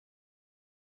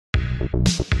All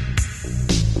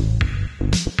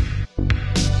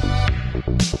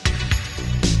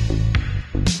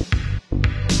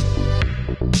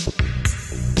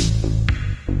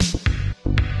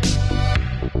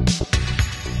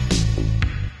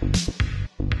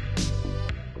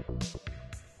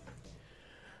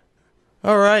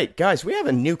right, guys, we have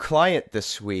a new client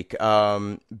this week.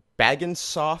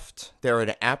 Soft. They're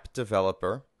an app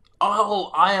developer.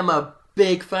 Oh, I am a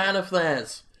big fan of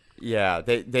theirs. Yeah,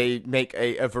 they make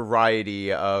a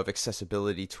variety of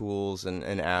accessibility tools and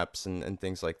apps and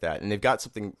things like that. And they've got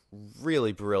something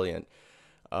really brilliant.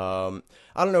 I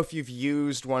don't know if you've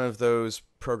used one of those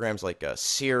programs like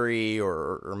Siri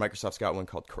or Microsoft's got one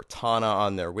called Cortana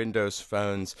on their Windows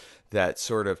phones that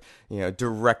sort of,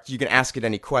 direct, you can ask it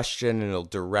any question and it'll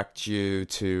direct you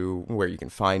to where you can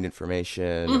find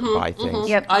information or buy things.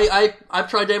 Yep. I've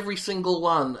tried every single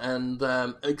one and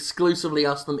exclusively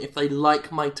asked them if they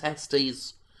like my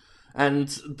testes, and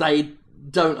they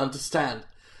don't understand.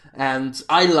 And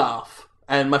I laugh,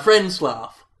 and my friends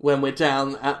laugh when we're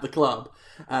down at the club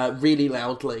really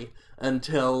loudly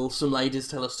until some ladies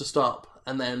tell us to stop,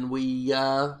 and then we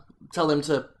tell them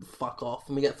to fuck off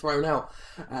and we get thrown out.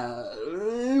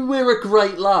 We're a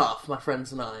great laugh, my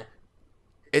friends and I.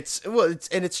 It's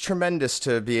tremendous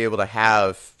to be able to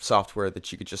have software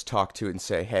that you could just talk to and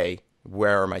say, "Hey,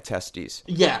 where are my testes?"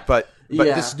 Yeah. But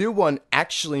Yeah. this new one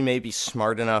actually may be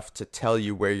smart enough to tell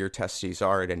you where your testes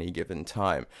are at any given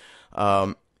time.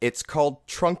 It's called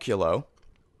Trunculo,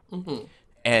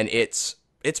 and it's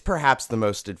perhaps the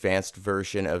most advanced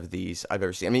version of these I've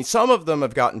ever seen. I mean, some of them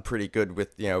have gotten pretty good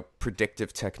with,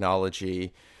 predictive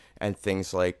technology and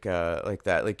things like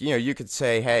that. Like, you could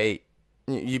say, hey,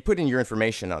 you put in your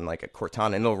information on like a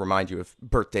Cortana and it'll remind you of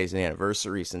birthdays and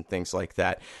anniversaries and things like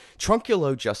that.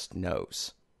 Trunculo just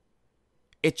knows.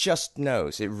 It just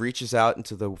knows. It reaches out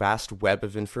into the vast web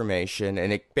of information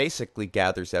and it basically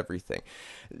gathers everything.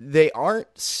 They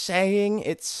aren't saying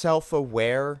it's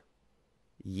self-aware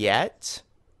yet.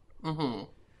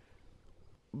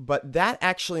 But that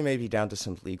actually may be down to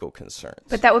some legal concerns.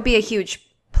 But that would be a huge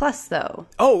plus, though.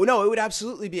 Oh, no, it would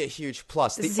absolutely be a huge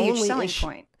plus. This is a huge selling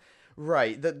point.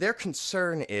 Right. Their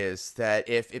concern is that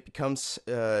if it becomes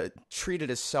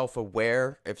treated as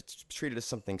self-aware, if it's treated as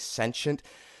something sentient,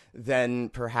 then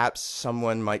perhaps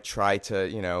someone might try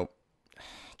to,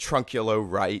 Trunculo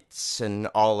rights and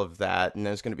all of that, and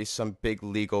there's going to be some big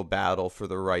legal battle for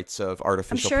the rights of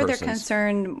artificial persons. I'm sure they're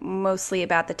concerned mostly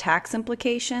about the tax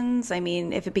implications. I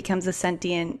mean, if it becomes a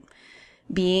sentient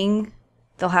being,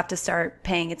 they'll have to start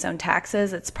paying its own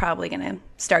taxes. It's probably going to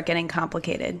start getting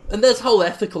complicated. And there's whole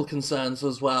ethical concerns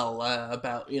as well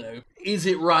about, is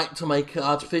it right to make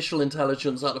artificial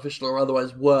intelligence, artificial or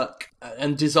otherwise, work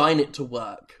and design it to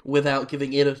work without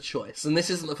giving it a choice? And this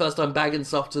isn't the first time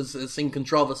Soft has seen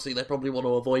controversy. They probably want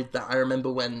to avoid that. I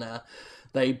remember when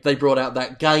they brought out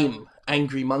that game,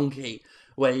 Angry Monkey,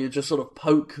 where you just sort of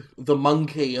poke the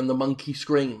monkey and the monkey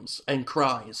screams and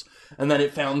cries. And then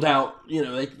it found out,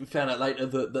 they found out later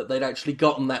that they'd actually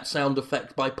gotten that sound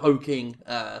effect by poking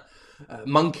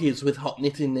monkeys with hot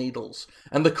knitting needles.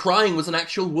 And the crying was an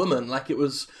actual woman,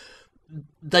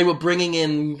 they were bringing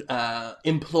in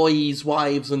employees'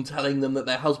 wives and telling them that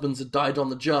their husbands had died on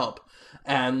the job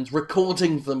and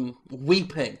recording them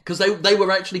weeping. Because they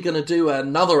were actually going to do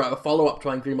a follow-up to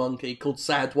Angry Monkey called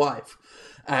Sad Wife.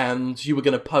 And you were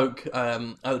going to poke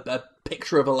a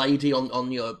picture of a lady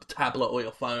on your tablet or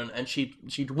your phone, and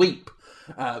she'd weep.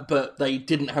 But they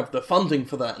didn't have the funding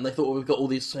for that, and they thought, well, we've got all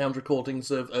these sound recordings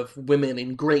of women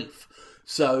in grief,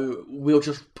 so we'll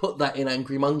just put that in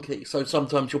Angry Monkey. So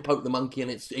sometimes you'll poke the monkey and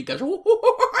it goes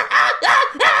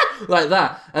like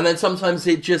that, and then sometimes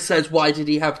it just says, "Why did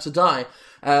he have to die?"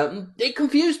 It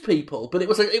confused people, but it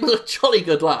was a jolly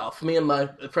good laugh. Me and my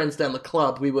friends down the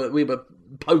club, we were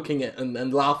poking it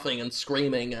and laughing and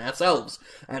screaming ourselves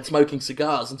and smoking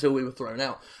cigars until we were thrown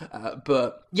out.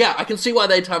 But yeah, I can see why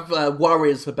they'd have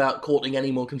worries about courting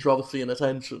any more controversy and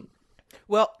attention.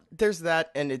 Well, there's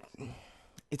that, and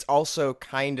it's also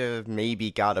kind of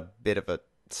maybe got a bit of a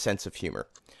sense of humor.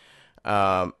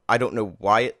 I don't know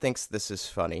why it thinks this is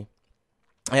funny,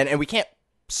 and we can't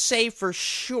say for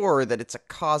sure that it's a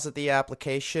cause of the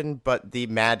application, but the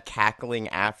mad cackling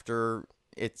after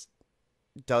it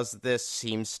does this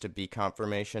seems to be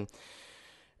confirmation.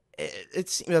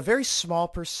 It's a very small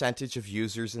percentage of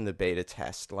users in the beta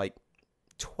test, like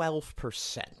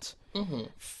 12%,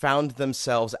 found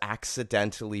themselves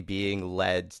accidentally being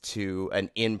led to an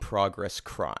in-progress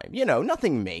crime.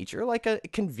 Nothing major, like a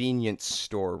convenience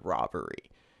store robbery.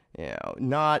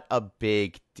 Not a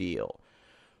big deal.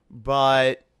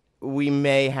 But we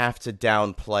may have to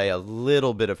downplay a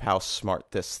little bit of how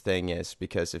smart this thing is,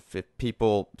 because if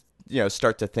people,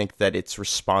 start to think that it's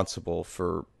responsible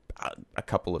for a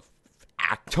couple of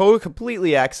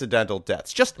completely accidental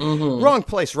deaths, just wrong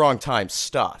place, wrong time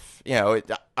stuff.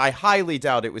 I highly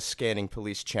doubt it was scanning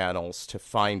police channels to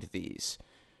find these.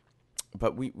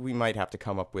 But we might have to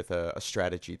come up with a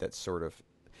strategy that sort of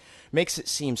makes it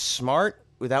seem smart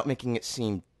without making it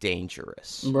seem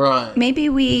dangerous. Right. Maybe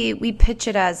we pitch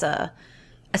it as a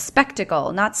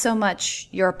spectacle, not so much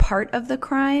you're a part of the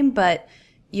crime, but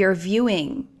you're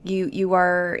viewing. You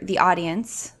are the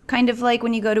audience. Kind of like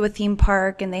when you go to a theme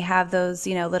park and they have those,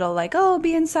 little like, oh,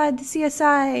 be inside the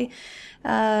CSI,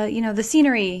 the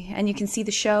scenery, and you can see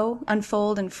the show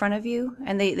unfold in front of you,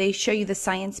 and they show you the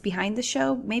science behind the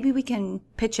show. Maybe we can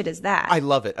pitch it as that. I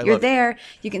love it. You're there.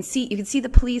 You can see the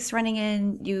police running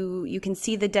in. You can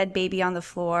see the dead baby on the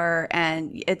floor,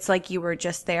 and it's like you were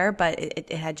just there, but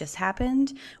it had just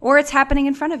happened, or it's happening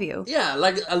in front of you. Yeah,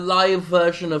 like a live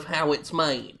version of how it's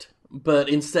made. But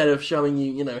instead of showing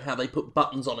you, how they put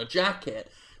buttons on a jacket,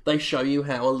 they show you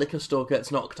how a liquor store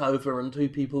gets knocked over and 2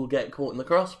 people get caught in the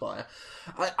crossfire.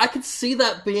 I could see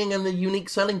that being a unique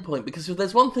selling point, because if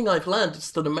there's one thing I've learned,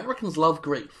 it's that Americans love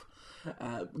grief.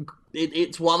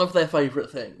 It's one of their favourite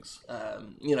things.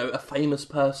 A famous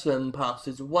person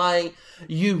passes away,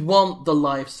 you want the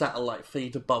live satellite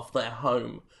feed above their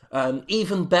home.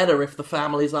 Even better if the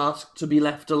family's asked to be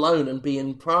left alone and be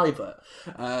in private.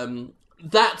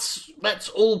 That's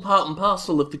all part and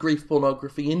parcel of the grief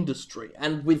pornography industry.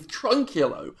 And with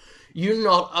Trunculo, you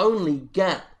not only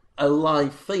get a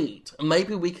live feed, and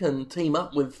maybe we can team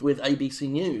up with ABC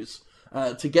News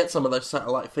to get some of those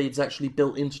satellite feeds actually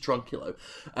built into Trunculo,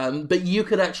 but you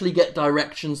could actually get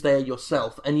directions there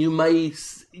yourself, and you may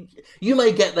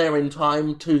get there in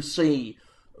time to see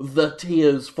the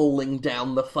tears falling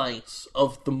down the face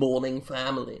of the mourning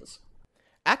families.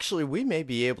 Actually, we may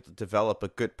be able to develop a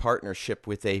good partnership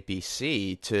with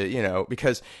ABC to,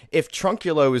 because if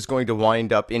Trunculo is going to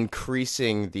wind up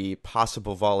increasing the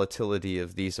possible volatility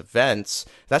of these events,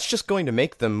 that's just going to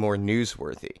make them more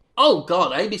newsworthy. Oh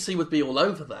God, ABC would be all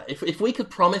over that. If we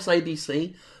could promise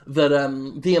ABC that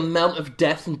the amount of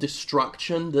death and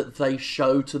destruction that they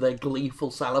show to their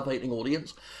gleeful, salivating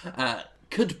audience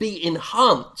could be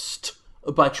enhanced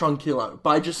by Trunculo,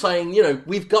 by just saying,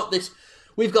 we've got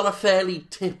a fairly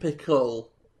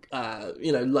typical,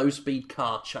 low-speed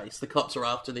car chase. The cops are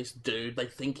after this dude. They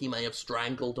think he may have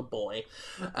strangled a boy.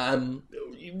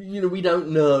 We don't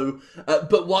know.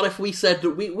 But what if we said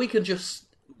that we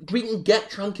can get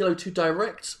Trunculo to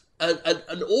direct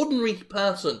an ordinary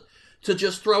person to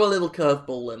just throw a little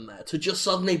curveball in there, to just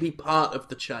suddenly be part of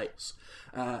the chase.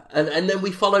 And then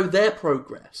we follow their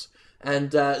progress.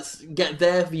 And get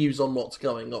their views on what's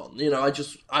going on. I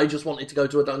just wanted to go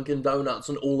to a Dunkin' Donuts,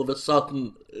 and all of a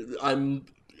sudden, I'm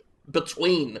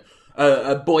between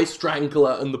a boy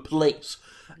strangler and the police.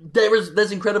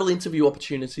 There's incredible interview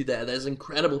opportunity there. There's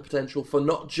incredible potential for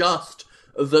not just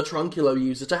the Trunculo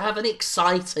user to have an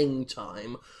exciting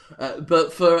time,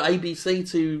 but for ABC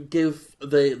to give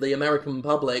the American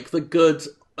public, the good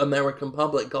American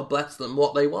public, God bless them,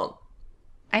 what they want.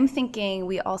 I'm thinking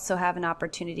we also have an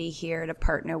opportunity here to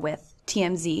partner with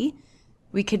TMZ.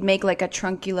 We could make like a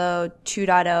Trunculo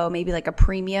 2.0, maybe like a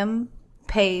premium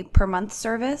pay per month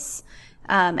service,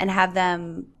 and have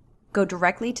them go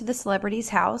directly to the celebrity's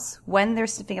house when they're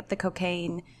sniffing up the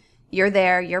cocaine. You're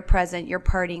there, you're present, you're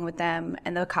partying with them,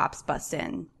 and the cops bust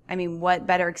in. I mean, what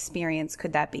better experience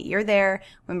could that be? You're there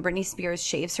when Britney Spears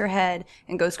shaves her head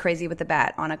and goes crazy with a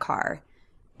bat on a car.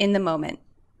 In the moment.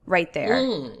 Right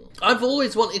there. I've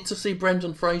always wanted to see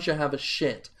Brendan Fraser have a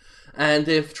shit. And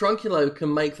if Trunculo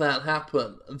can make that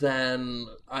happen, then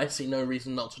I see no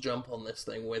reason not to jump on this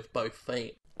thing with both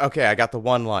feet. Okay, I got the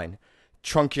one line.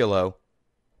 Trunculo,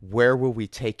 where will we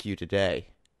take you today?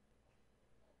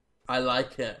 I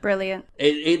like it. Brilliant.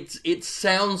 It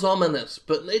sounds ominous,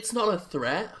 but it's not a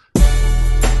threat.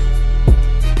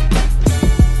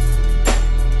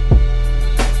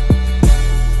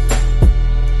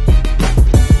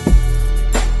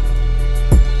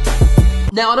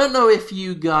 Now, I don't know if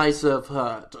you guys have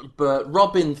heard, but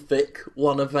Robin Thicke,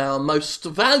 one of our most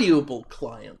valuable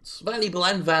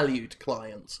and valued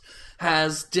clients,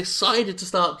 has decided to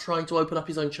start trying to open up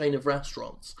his own chain of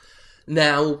restaurants.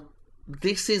 Now,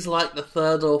 this is like the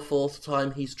 3rd or 4th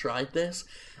time he's tried this,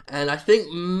 and I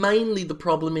think mainly the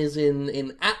problem is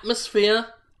in atmosphere,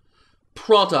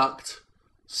 product,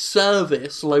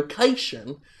 service,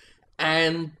 location,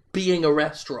 and being a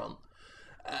restaurant.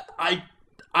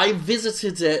 I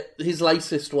visited his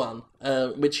latest one,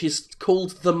 which is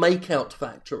called The Makeout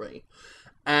Factory.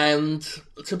 And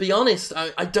to be honest,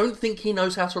 I don't think he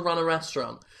knows how to run a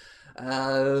restaurant.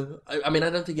 I mean, I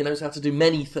don't think he knows how to do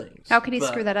many things. How could he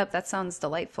screw that up? That sounds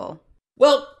delightful.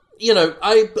 Well,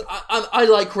 I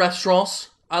like restaurants.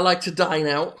 I like to dine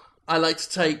out. I like to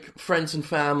take friends and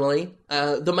family.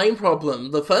 The main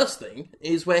problem, the first thing,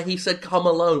 is where he said, "Come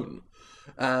alone."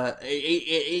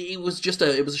 It was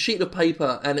a sheet of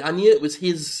paper, and I knew it was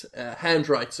his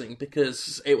handwriting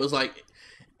because it was like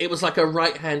a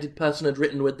right-handed person had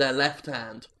written with their left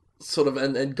hand, sort of,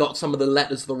 and got some of the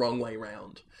letters the wrong way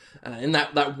round. In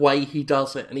that way he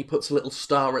does it, and he puts a little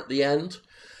star at the end,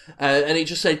 and it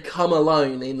just said "Come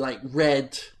alone" in like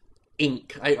red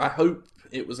ink. I hope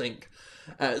it was ink.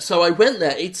 So I went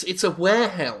there. It's a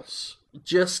warehouse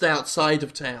just outside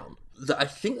of town. I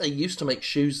think they used to make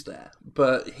shoes there,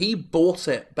 but he bought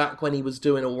it back when he was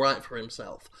doing all right for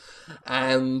himself.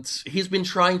 And he's been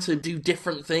trying to do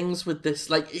different things with this.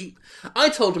 I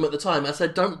told him at the time, I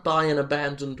said, "Don't buy an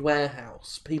abandoned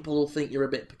warehouse. People will think you're a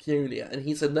bit peculiar." And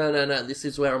he said, no, this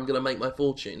is where I'm going to make my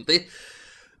fortune.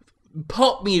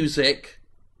 Pop music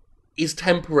is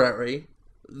temporary.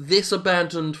 This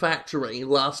abandoned factory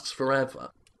lasts forever.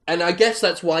 And I guess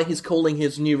that's why he's calling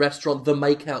his new restaurant the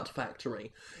Makeout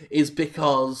Factory, is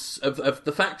because of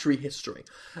the factory history.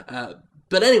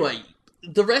 But anyway,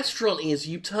 the restaurant is,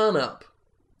 you turn up,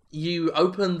 you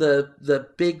open the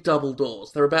big double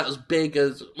doors. They're about as big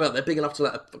as, well, they're big enough to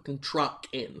let a fucking truck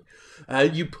in.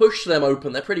 You push them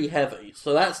open, they're pretty heavy,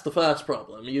 so that's the first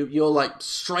problem. You're like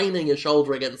straining your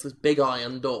shoulder against this big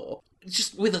iron door.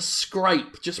 Just with a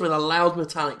scrape, just with a loud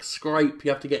metallic scrape, you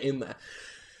have to get in there.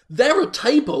 There are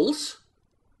tables.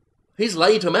 He's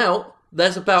laid them out.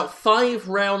 There's about 5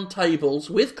 round tables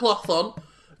with cloth on,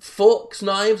 forks,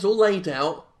 knives, all laid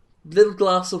out, little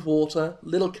glass of water,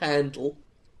 little candle,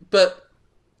 but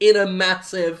in a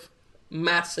massive,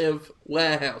 massive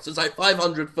warehouse. It's like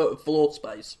 500 foot of floor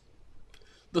space.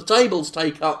 The tables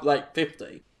take up like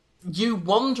 50. You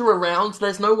wander around,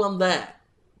 there's no one there.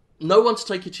 No one to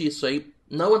take you to your seat,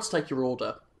 no one to take your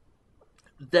order.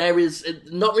 There is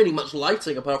not really much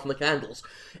lighting apart from the candles,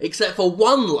 except for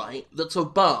one light that's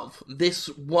above this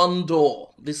one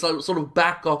door, this sort of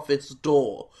back office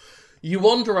door. You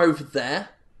wander over there,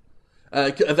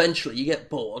 eventually you get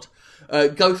bored,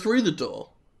 go through the door,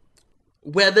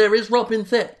 where there is Robin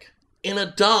Thicke, in a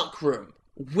dark room,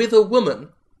 with a woman,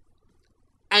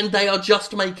 and they are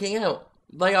just making out.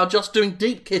 They are just doing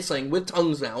deep kissing with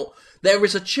tongues out. There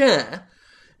is a chair.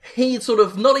 He sort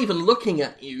of, not even looking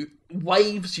at you,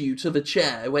 waves you to the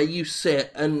chair where you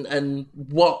sit and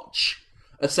watch,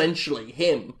 essentially,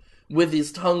 him with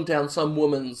his tongue down some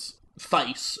woman's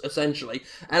face, essentially.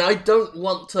 And I don't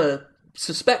want to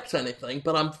suspect anything,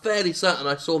 but I'm fairly certain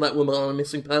I saw that woman on a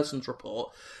missing persons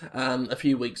report a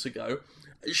few weeks ago.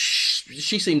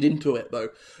 She seemed into it, though.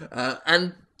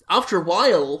 And after a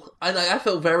while, I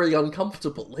felt very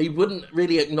uncomfortable. He wouldn't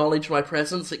really acknowledge my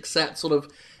presence, except sort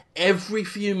of every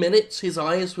few minutes, his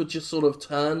eyes would just sort of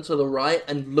turn to the right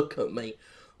and look at me,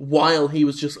 while he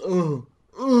was just,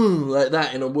 like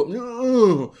that in a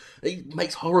woman. He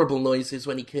makes horrible noises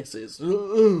when he kisses,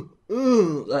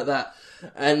 like that.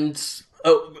 And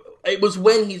it was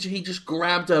when he just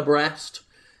grabbed her breast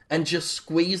and just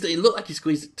squeezed it. It looked like he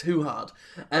squeezed it too hard,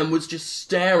 and was just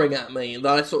staring at me, and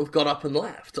I sort of got up and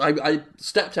left. I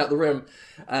stepped out the room,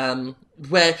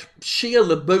 where Shia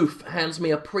LaBeouf hands me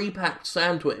a pre-packed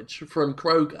sandwich from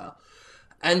Kroger,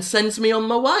 and sends me on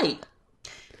my way.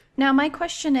 Now, my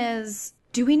question is,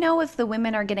 do we know if the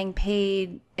women are getting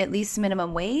paid at least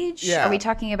minimum wage? Yeah. Are we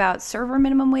talking about server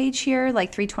minimum wage here,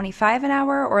 like $3.25 an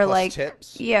hour, or Plus like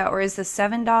tips? Yeah, or is this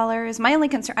 $7? My only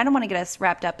concern, I don't want to get us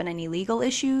wrapped up in any legal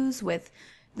issues with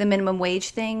the minimum wage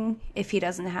thing if he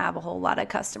doesn't have a whole lot of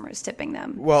customers tipping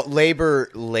them. Well,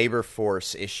 labor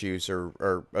force issues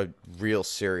are a real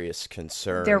serious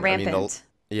concern. They're rampant.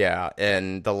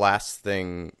 And the last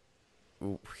thing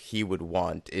he would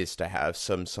want is to have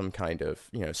some kind of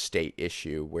state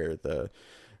issue where the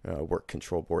work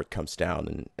control board comes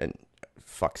down and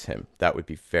fucks him. That would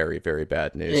be very, very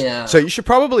bad news. Yeah. So you should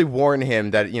probably warn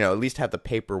him that at least have the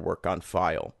paperwork on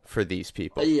file for these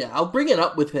people. Yeah, I'll bring it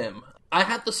up with him. I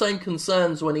had the same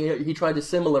concerns when he tried a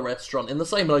similar restaurant in the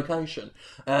same location,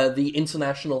 the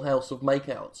International House of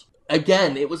Makeouts.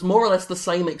 Again, it was more or less the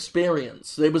same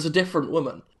experience. It was a different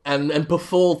woman. And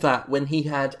before that, when he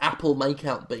had Apple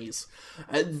Makeout Bees.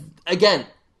 Again,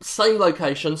 same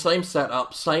location, same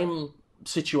setup, same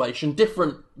situation,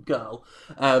 different girl.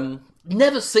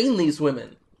 Never seen these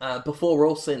women before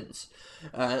or since.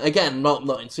 Again,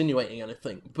 not insinuating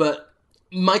anything, but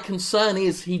My concern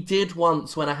is he did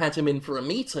once, when I had him in for a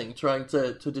meeting trying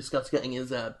to discuss getting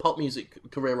his pop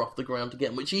music career off the ground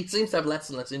again, which he seems to have less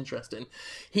and less interest in,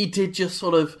 he did just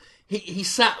sort of... He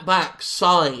sat back,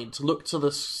 sighed, looked to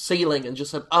the ceiling and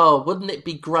just said, "Oh, wouldn't it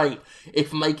be great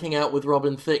if making out with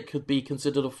Robin Thicke could be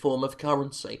considered a form of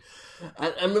currency?"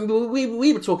 And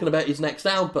we were talking about his next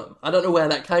album. I don't know where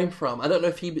that came from. I don't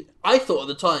know if I thought at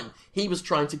the time he was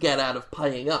trying to get out of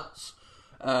paying us.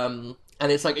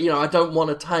 And it's like, I don't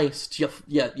want to taste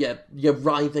your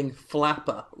writhing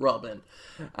flapper, Robin.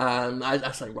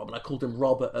 I say Robin, I called him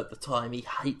Robert at the time. He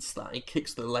hates that. He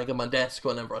kicks the leg of my desk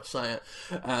whenever I say it.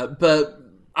 But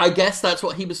I guess that's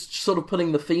what he was sort of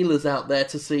putting the feelers out there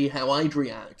to see how I'd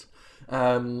react.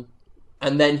 And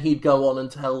then he'd go on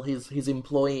and tell his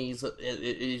employees at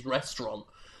his restaurant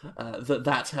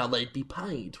that's how they'd be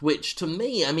paid. Which, to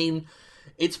me, I mean...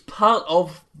 It's part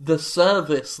of the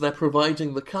service they're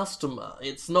providing the customer.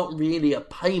 It's not really a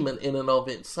payment in and of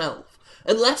itself.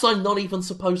 Unless I'm not even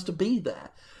supposed to be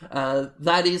there.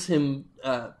 That is him,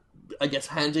 I guess,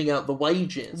 handing out the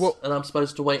wages, and I'm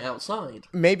supposed to wait outside.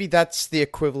 Maybe that's the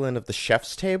equivalent of the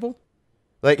chef's table?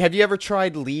 Like, have you ever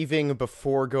tried leaving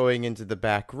before going into the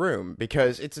back room?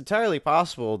 Because it's entirely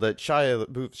possible that Shia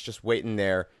LaBeouf's just waiting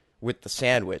there with the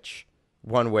sandwich,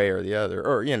 one way or the other.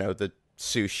 Or, the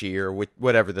sushi or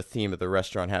whatever the theme of the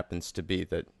restaurant happens to be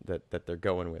that they're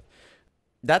going with.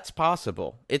 That's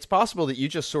possible. It's possible that you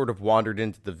just sort of wandered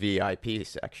into the VIP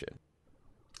section.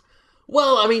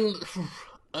 Well, I mean,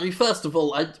 first of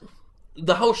all,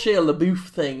 the whole Shia LaBeouf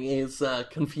thing is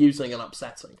confusing and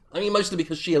upsetting. I mean, mostly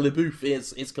because Shia LaBeouf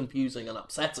is confusing and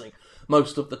upsetting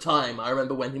most of the time. I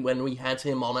remember when we had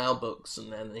him on our books,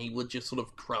 and then he would just sort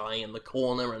of cry in the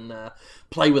corner and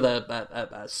play with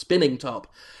a spinning top.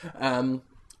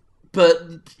 But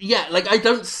yeah, like, I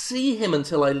don't see him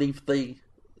until I leave the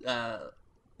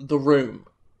room,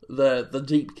 the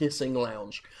deep kissing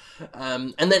lounge.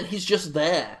 And then he's just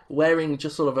there, wearing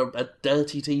just sort of a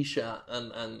dirty t-shirt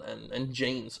and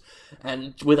jeans,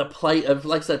 and with a plate of,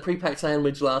 like I said, pre-packed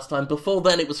sandwich last time. Before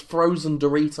then, it was frozen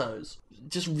Doritos,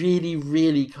 just really,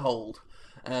 really cold,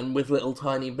 and with little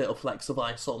tiny little flecks of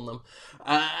ice on them.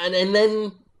 And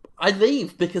then I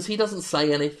leave, because he doesn't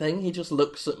say anything. He just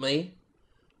looks at me,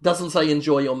 doesn't say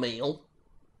enjoy your meal,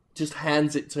 just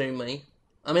hands it to me.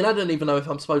 I mean, I don't even know if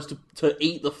I'm supposed to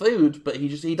eat the food, but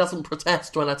he doesn't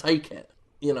protest when I take it.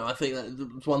 I think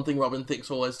that's one thing Robin Thicke's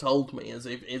always told me, is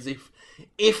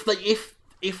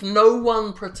if no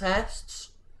one protests,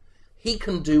 he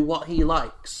can do what he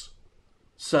likes.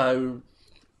 So,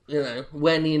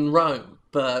 when in Rome.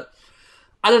 But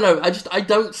I don't know. I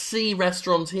don't see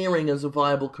restauranteering as a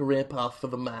viable career path for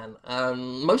the man.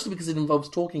 Mostly because it involves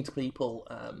talking to people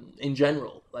in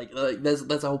general. Like there's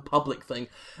a whole public thing,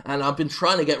 and I've been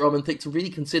trying to get Robin Thicke to really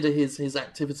consider his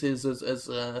activities as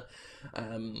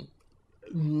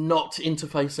not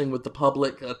interfacing with the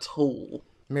public at all.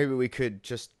 Maybe we could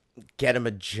just get him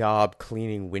a job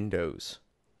cleaning windows,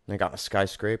 like on a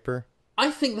skyscraper. I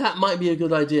think that might be a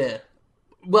good idea.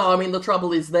 Well, I mean, the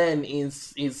trouble is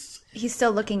he's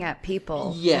still looking at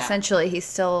people. Yeah. Essentially,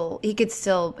 he could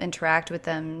still interact with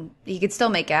them. He could still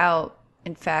make out,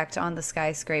 in fact, on the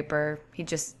skyscraper. He'd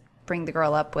just bring the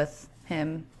girl up with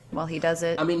him while he does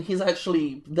it. I mean,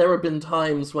 there have been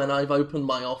times when I've opened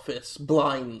my office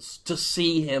blinds to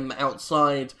see him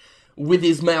outside with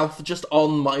his mouth just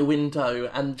on my window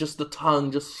and just the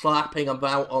tongue just slapping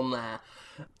about on there.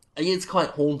 It's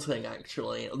quite haunting,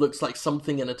 actually. It looks like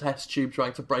something in a test tube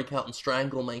trying to break out and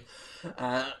strangle me.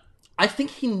 I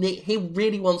think he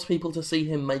really wants people to see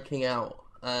him making out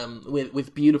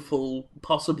with beautiful,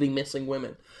 possibly missing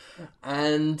women,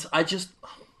 and I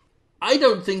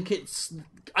don't think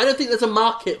there's a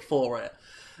market for it.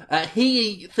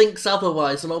 He thinks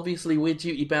otherwise, and obviously we're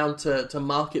duty bound to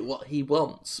market what he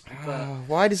wants. But...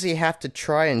 why does he have to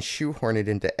try and shoehorn it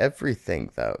into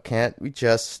everything, though? Can't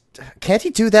he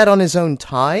do that on his own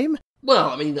time?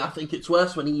 Well, I mean, I think it's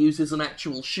worse when he uses an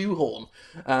actual shoehorn.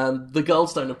 The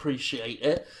girls don't appreciate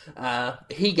it.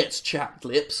 He gets chapped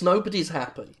lips. Nobody's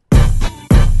happy.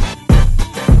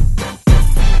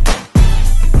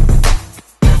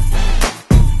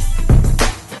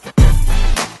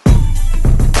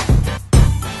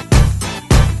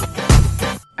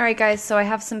 All right, guys, so I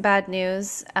have some bad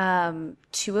news.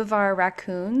 2 of our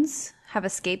raccoons have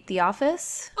escaped the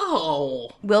office.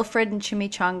 Oh. Wilfred and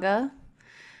Chimichanga.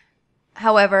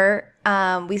 However,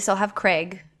 we still have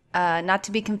Craig. Not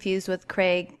to be confused with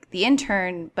Craig the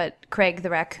Intern, but Craig the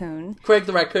Raccoon. Craig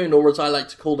the Raccoon, or as I like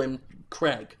to call him,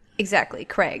 Craig. Exactly,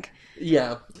 Craig.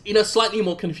 Yeah. In a slightly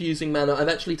more confusing manner, I've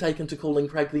actually taken to calling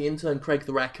Craig the Intern Craig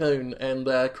the Raccoon, and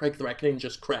Craig the Raccoon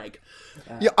just Craig.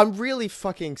 Yeah, I'm really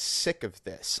fucking sick of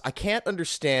this. I can't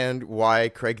understand why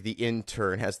Craig the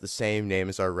Intern has the same name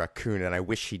as our raccoon, and I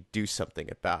wish he'd do something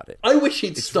about it. I wish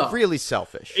he'd stop. It's really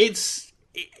selfish.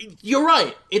 You're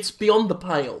right. It's beyond the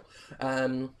pale.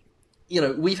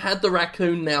 We've had the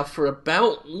raccoon now for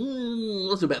about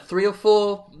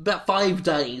 5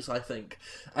 days, I think.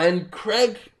 And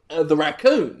Craig the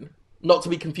Raccoon, not to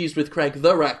be confused with Craig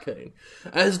the Raccoon,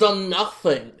 has done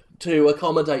nothing to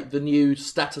accommodate the new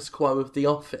status quo of the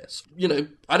office.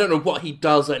 I don't know what he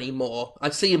does anymore. I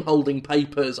see him holding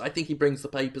papers. I think he brings the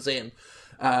papers in.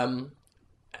 I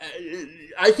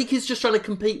think he's just trying to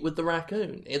compete with the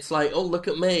raccoon. It's like, oh, look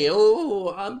at me.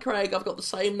 Oh, I'm Craig. I've got the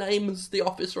same name as the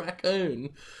office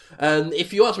raccoon. And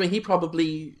if you ask me, he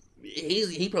probably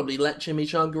let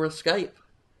Chimichanga escape.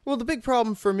 Well, the big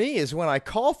problem for me is when I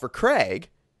call for Craig,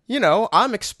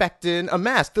 I'm expecting a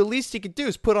mask. The least he could do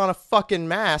is put on a fucking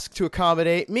mask to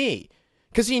accommodate me.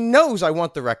 Because he knows I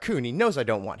want the raccoon. He knows I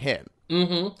don't want him.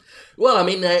 Mm-hmm. Well, I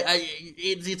mean,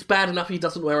 it's bad enough he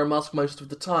doesn't wear a mask most of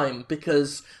the time,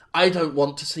 because I don't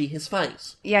want to see his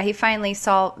face. Yeah, he finally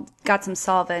got some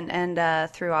solvent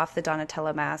and threw off the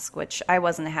Donatello mask, which I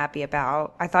wasn't happy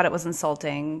about. I thought it was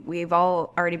insulting. We've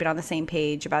all already been on the same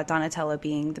page about Donatello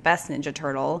being the best Ninja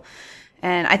Turtle.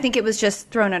 And I think it was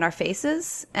just thrown in our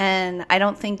faces, and I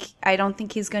don't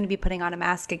think he's going to be putting on a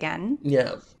mask again.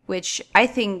 Yeah. Which I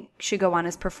think should go on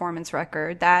his performance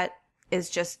record. That is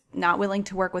just not willing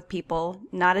to work with people,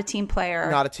 not a team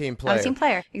player. Not a team player. Not a team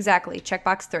player, exactly.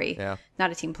 Checkbox 3. Yeah.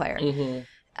 Not a team player.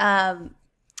 Mm-hmm.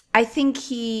 I think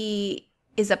he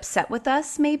is upset with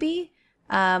us, maybe.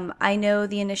 I know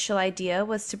the initial idea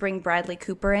was to bring Bradley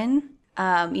Cooper in.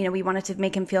 We wanted to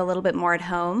make him feel a little bit more at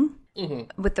home.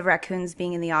 Mm-hmm. With the raccoons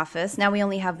being in the office. Now we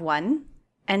only have one,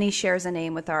 and he shares a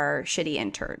name with our shitty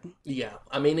intern. Yeah,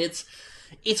 I mean, it's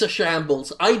a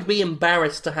shambles. I'd be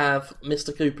embarrassed to have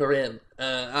Mr. Cooper in,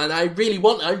 and I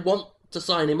want to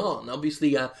sign him on.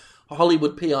 Obviously,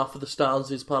 Hollywood PR for the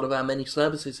Stars is part of our many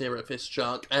services here at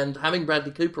FistShark, and having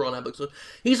Bradley Cooper on our books,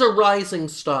 he's a rising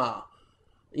star.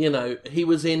 He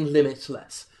was in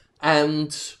Limitless,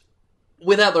 and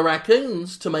without the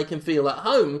raccoons to make him feel at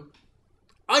home,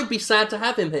 I'd be sad to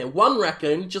have him here. One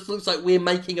raccoon just looks like we're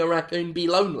making a raccoon be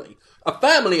lonely. A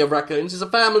family of raccoons is a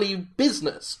family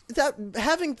business.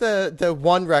 Having the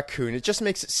one raccoon, it just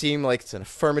makes it seem like it's an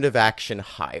affirmative action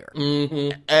hire.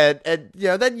 Mm-hmm. And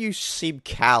then you seem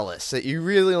callous, that you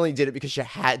really only did it because you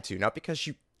had to, not because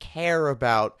you care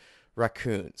about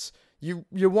raccoons. You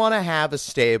want to have a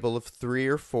stable of 3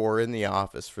 or 4 in the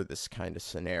office for this kind of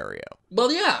scenario. Well,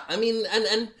 yeah, I mean,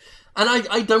 and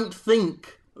I don't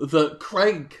think that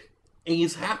Craig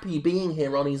is happy being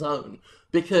here on his own,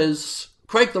 because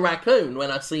Craig the Raccoon, when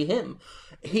I see him,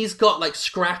 he's got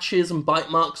scratches and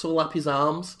bite marks all up his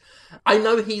arms. I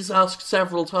know he's asked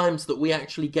several times that we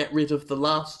actually get rid of the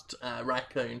last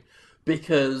raccoon,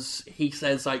 because he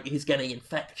says he's getting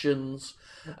infections,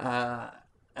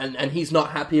 and he's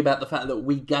not happy about the fact that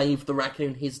we gave the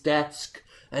raccoon his desk,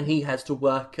 and he has to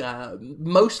work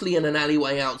mostly in an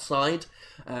alleyway outside.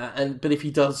 But if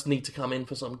he does need to come in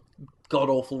for some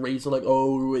god-awful reason,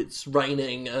 it's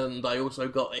raining and I also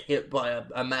got hit by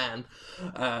a man,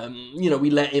 we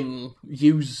let him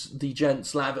use the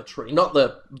gents' lavatory. Not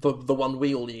the one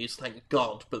we all use, thank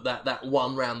God, but that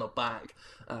one round the back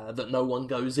that no one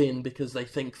goes in because they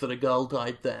think that a girl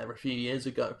died there a few years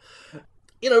ago.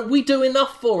 We do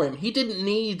enough for him. He didn't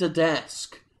need a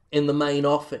desk in the main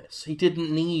office. He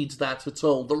didn't need that at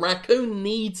all. The raccoon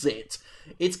needs it.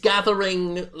 It's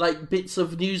gathering bits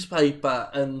of newspaper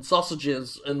and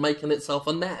sausages and making itself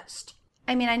a nest.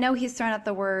 I mean, I know he's thrown out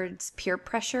the words peer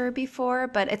pressure before,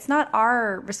 but it's not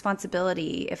our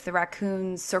responsibility if the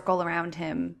raccoons circle around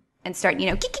him and start,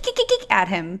 kick at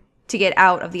him to get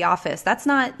out of the office. That's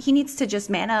not, he needs to just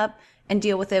man up and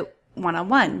deal with it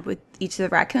one-on-one with each of the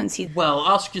raccoons. Well,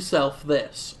 ask yourself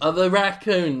this. Are the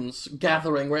raccoons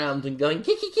gathering round and going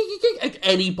kick like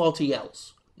anybody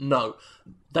else? No.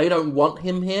 They don't want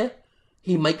him here.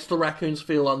 He makes the raccoons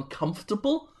feel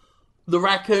uncomfortable. The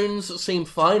raccoons seem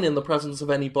fine in the presence of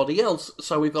anybody else,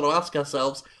 so we've got to ask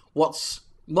ourselves, what's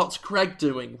Craig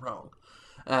doing wrong?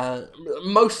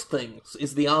 Most things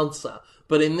is the answer.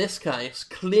 But in this case,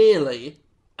 clearly,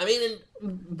 I mean,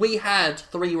 we had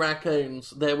 3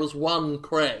 raccoons. There was 1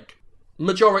 Craig.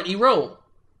 Majority rule.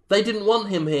 They didn't want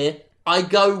him here. I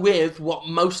go with what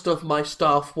most of my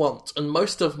staff want. And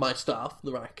most of my staff,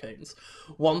 the raccoons,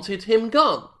 wanted him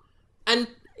gone. And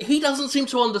he doesn't seem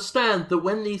to understand that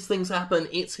when these things happen,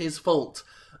 it's his fault.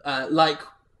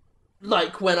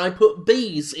 Like when I put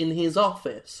bees in his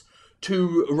office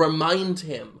to remind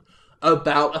him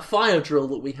about a fire drill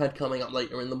that we had coming up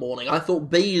later in the morning. I thought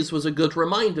bees was a good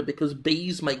reminder because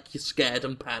bees make you scared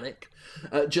and panic,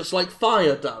 just like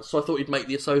fire does. So I thought he'd make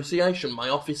the association. My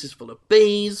office is full of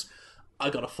bees.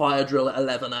 I got a fire drill at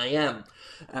 11 a.m.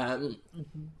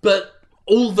 But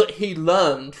all that he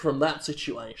learned from that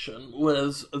situation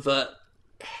was that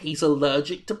he's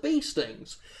allergic to bee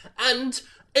stings. And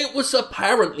it was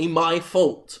apparently my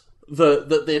fault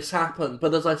that this happened.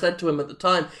 But as I said to him at the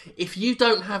time, if you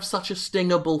don't have such a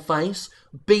stingable face,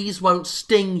 bees won't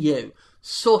sting you.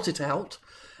 Sort it out.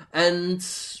 And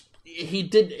he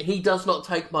does not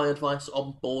take my advice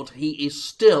on board. He is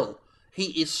still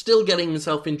getting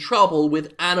himself in trouble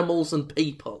with animals and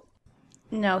people.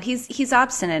 No, he's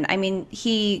obstinate. I mean,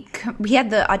 he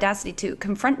had the audacity to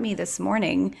confront me this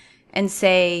morning and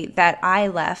say that I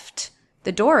left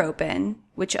the door open,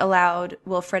 which allowed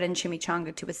Wilfred and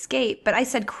Chimichanga to escape. But I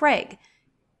said, Craig,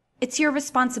 it's your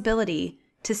responsibility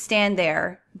to stand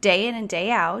there day in and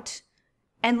day out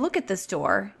and look at this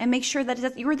door and make sure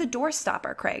that you're the door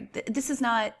stopper, Craig. This is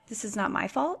not my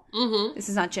fault. Mm-hmm. This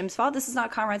is not Jim's fault. This is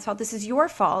not Conrad's fault. This is your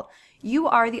fault. You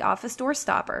are the office door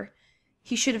stopper.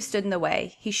 He should have stood in the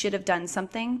way. He should have done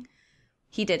something.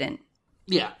 He didn't.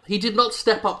 Yeah, he did not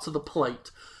step up to the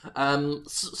plate.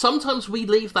 Sometimes we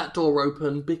leave that door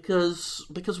open because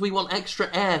we want extra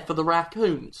air for the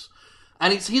raccoons.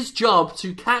 And it's his job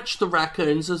to catch the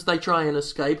raccoons as they try and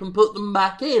escape and put them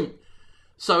back in.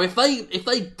 So if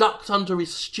they ducked under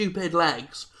his stupid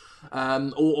legs,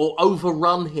 or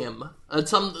overrun him, at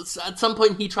some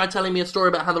point he tried telling me a story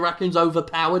about how the raccoons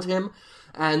overpowered him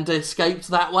and escaped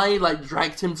that way, like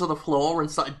dragged him to the floor and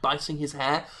started biting his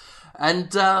hair.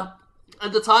 And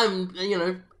at the time,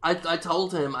 I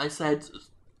told him, I said,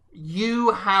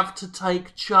 you have to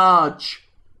take charge,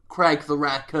 Craig the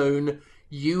Raccoon.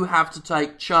 You have to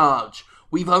take charge.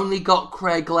 We've only got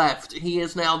Craig left. He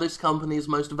is now this company's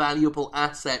most valuable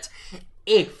asset.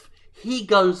 If he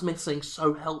goes missing,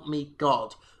 so help me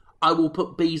God, I will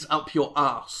put bees up your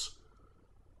arse.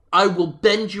 I will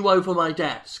bend you over my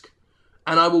desk,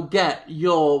 and I will get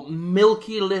your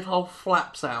milky little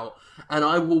flaps out, and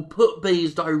I will put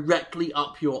bees directly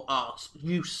up your arse.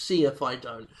 You see if I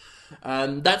don't.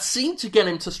 That seemed to get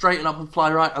him to straighten up and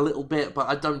fly right a little bit, but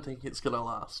I don't think it's going to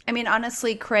last. I mean,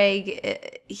 honestly,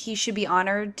 Craig, he should be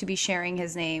honored to be sharing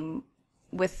his name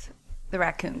with the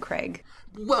raccoon, Craig.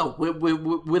 Well,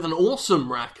 with an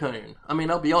awesome raccoon. I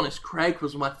mean, I'll be honest, Craig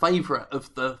was my favourite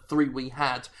of the three we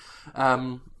had.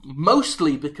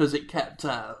 Mostly because it kept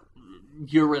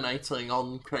urinating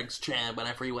on Craig's chair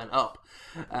whenever he went up.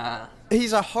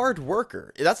 He's a hard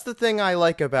worker. That's the thing I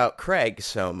like about Craig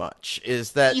so much,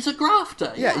 is that he's a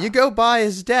grafter. Yeah, you go by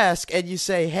his desk and you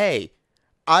say, hey,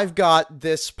 I've got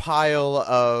this pile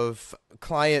of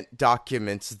client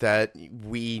documents that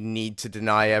we need to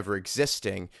deny ever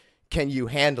existing. Can you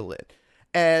handle it?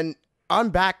 And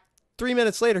I'm back 3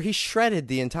 minutes later, he shredded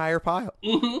the entire pile.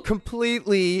 Mm-hmm.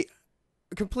 Completely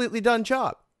done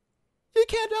job. You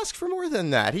can't ask for more than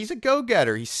that. He's a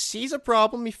go-getter. He sees a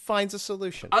problem, he finds a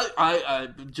solution. I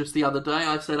just the other day,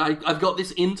 I said, I've got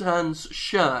this intern's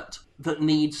shirt that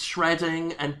needs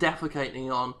shredding and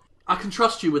defecating on. I can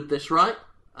trust you with this, right?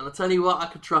 And I'll tell you what, I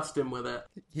could trust him with it.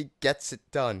 He gets it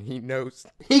done. He knows.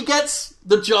 He gets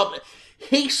the job.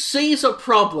 He sees a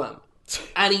problem,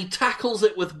 and he tackles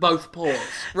it with both paws.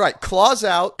 Right, claws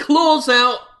out. Claws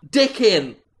out, dick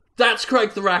in. That's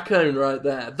Craig the Raccoon right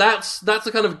there. That's the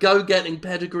kind of go-getting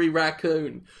pedigree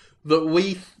raccoon that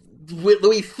we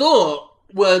thought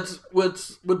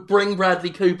would bring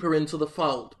Bradley Cooper into the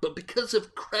fold. But because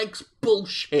of Craig's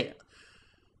bullshit,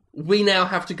 we now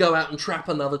have to go out and trap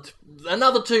another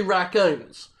two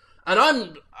raccoons.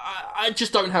 And I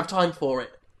just don't have time for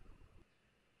it.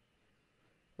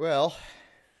 Well,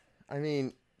 I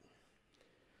mean,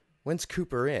 when's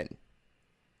Cooper in?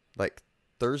 Like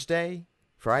Thursday?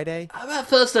 Friday? About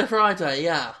Thursday, Friday,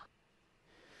 yeah.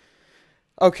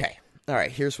 Okay. All right,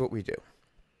 here's what we do.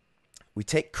 We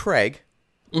take Craig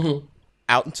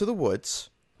out into the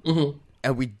woods,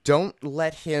 and we don't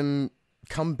let him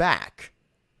come back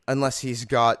unless he's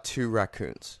got 2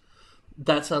 raccoons.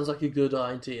 That sounds like a good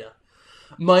idea.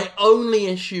 My only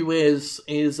issue is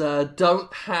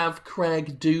don't have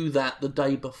Craig do that the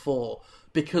day before.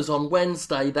 Because on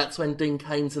Wednesday, that's when Dean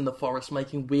Kane's in the forest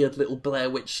making weird little Blair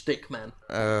Witch stickmen.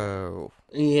 Oh.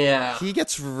 Yeah. He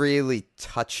gets really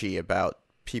touchy about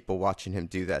people watching him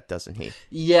do that, doesn't he?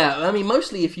 Yeah, I mean,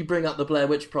 mostly if you bring up the Blair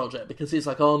Witch Project, because he's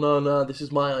like, oh, no, this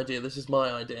is my idea.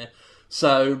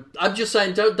 So I'm just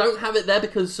saying, don't have it there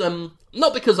because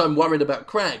not because I'm worried about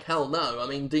Craig. Hell no. I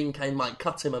mean, Dean Cain might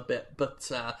cut him a bit,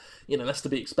 but that's to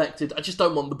be expected. I just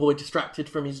don't want the boy distracted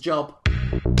from his job.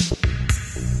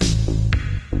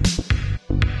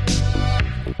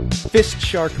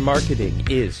 FistShark Marketing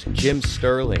is Jim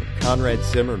Sterling, Conrad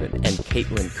Zimmerman, and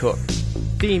Caitlin Cook.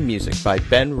 Theme music by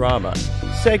Ben Rama.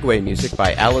 Segue music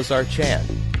by Alizar Chan.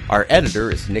 Our editor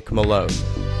is Nick Malone.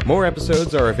 More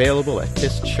episodes are available at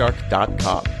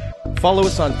FistShark.com. Follow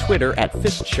us on Twitter at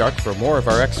FistShark for more of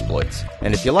our exploits.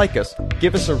 And if you like us,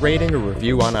 give us a rating or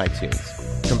review on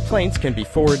iTunes. Complaints can be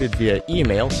forwarded via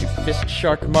email to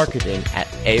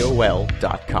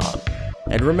fistsharkmarketing@aol.com.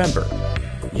 And remember,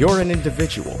 you're an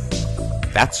individual.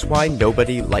 That's why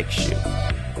nobody likes you.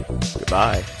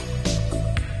 Goodbye.